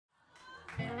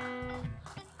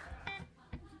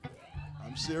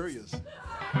I'm serious.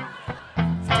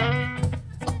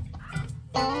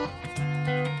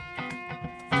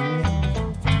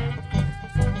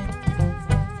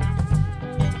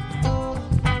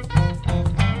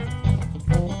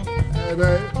 Hey,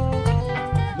 babe,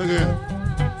 look here.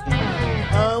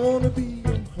 I wanna be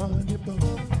your honey bun.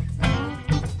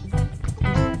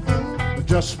 I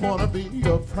just wanna be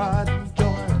your pride and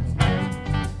joy.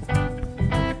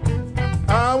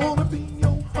 I wanna be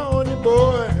your honey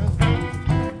boy.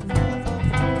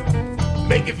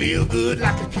 Make you feel good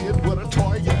like a kid with a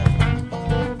toy, yeah.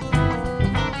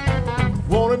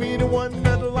 Wanna be the one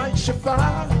that lights your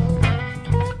fire.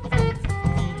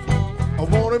 I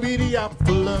wanna be the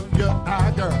apple of your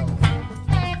eye, girl.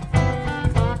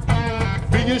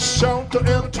 Be your shelter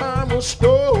in time of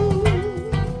storm.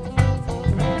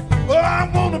 Oh,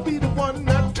 I wanna be the one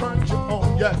that turns you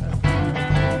on, yeah.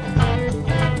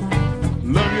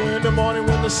 Love you in the morning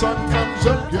when the sun comes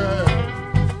up, yeah.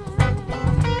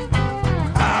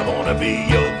 I wanna be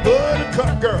your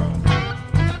buttercup girl.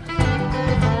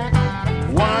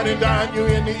 Wine and dine you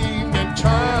in the evening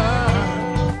time.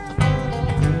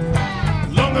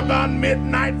 Long about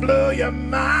midnight, blow your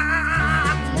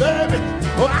mind, baby.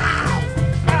 Wow,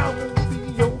 I wanna be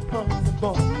your honey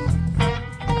boy.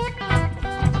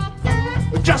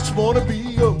 I just wanna be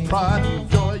your pride and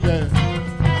joy, yeah.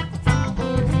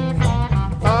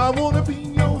 I wanna be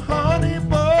your honey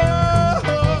boy.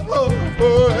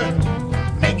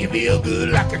 Make you feel good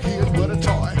like a kid with a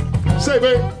toy. Say,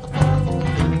 babe,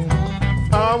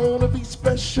 I wanna be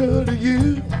special to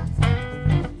you.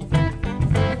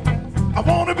 I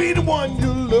wanna be the one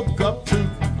you look up to.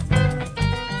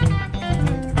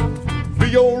 Be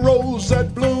your rose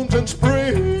that blooms in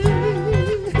spring.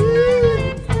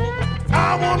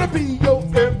 I wanna be your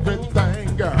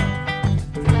everything, girl.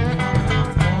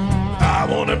 I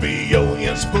wanna be your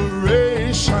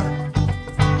inspiration.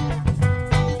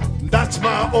 That's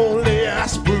my only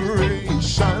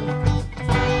aspiration.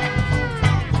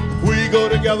 We go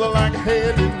together like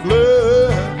hand in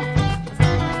glove.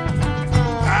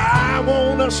 I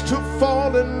want us to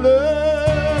fall in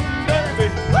love, baby.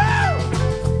 Woo!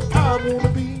 I wanna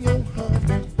be your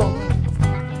honey boy.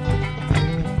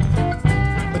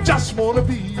 I just wanna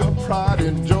be your pride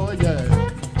and joy, yeah.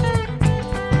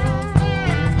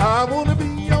 I wanna be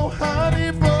your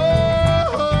honey boy.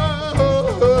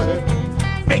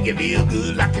 Make you feel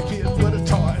good like a kid with a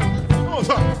toy.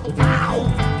 Wow!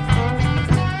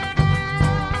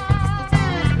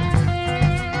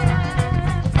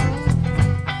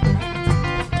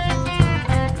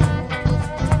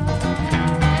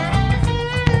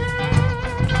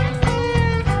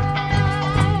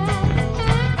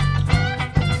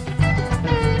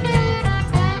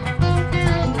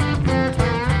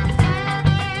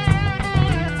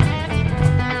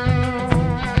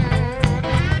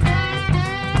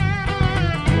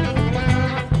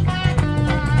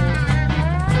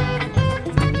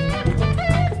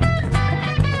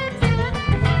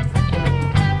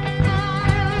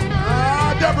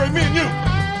 Debra, me and you.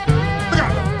 Look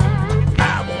out. I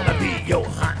wanna be your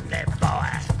honey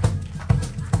boy.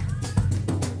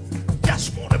 Just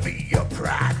wanna be your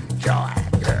pride and joy,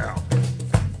 girl.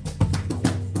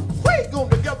 We go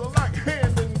together like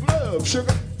hand in glove,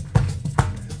 sugar.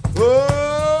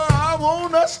 Oh, I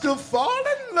want us to fall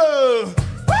in love.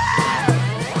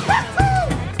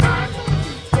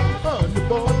 Honey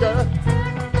boy, girl.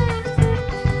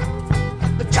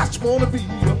 I just wanna be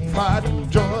your pride and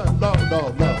joy. Lord,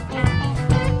 Lord, Lord.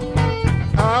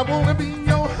 I wanna be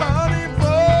your honey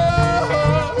boy.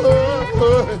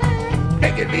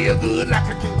 Make it feel good like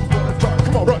a kid with a toy.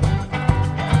 Come on, run.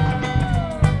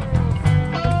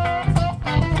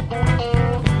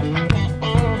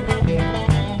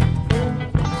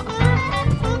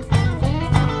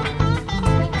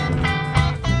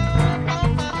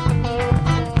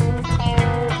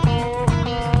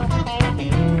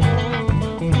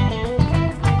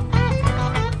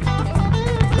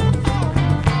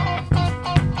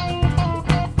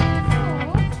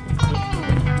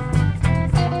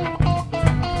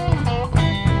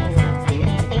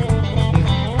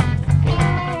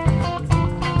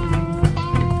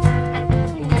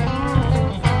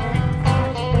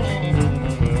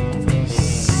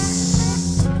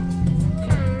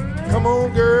 Come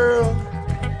on, girl,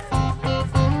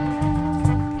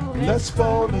 let's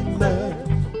fall in love.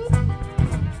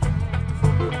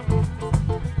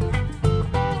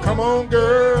 Come on,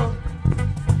 girl,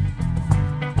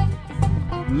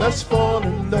 let's fall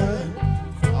in love.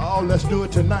 Oh, let's do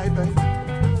it tonight, baby.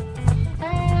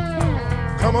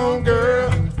 Come on,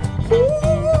 girl,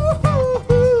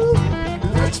 ooh,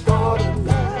 let's fall in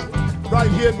love. Right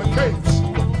here at McCabe's.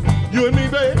 You and me,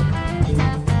 baby.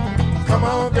 Come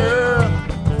on, girl.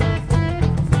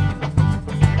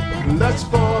 Let's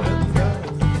fall in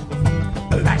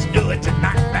love. Let's do it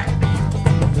tonight, baby.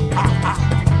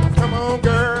 Come on,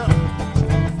 girl.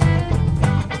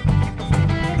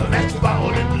 Let's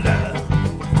fall in love.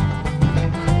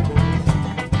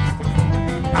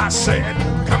 I said,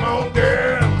 come on,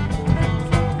 girl.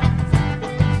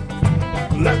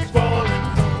 Let's fall in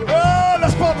love. Oh,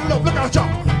 let's fall in love. Look out, y'all.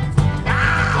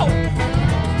 Ow!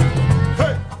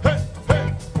 Hey, hey, hey.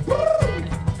 Woo!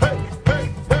 Hey, hey,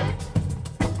 hey.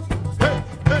 Hey,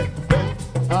 hey, hey.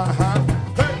 Uh-huh.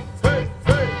 Hey, hey,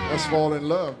 hey. Let's fall in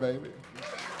love, baby.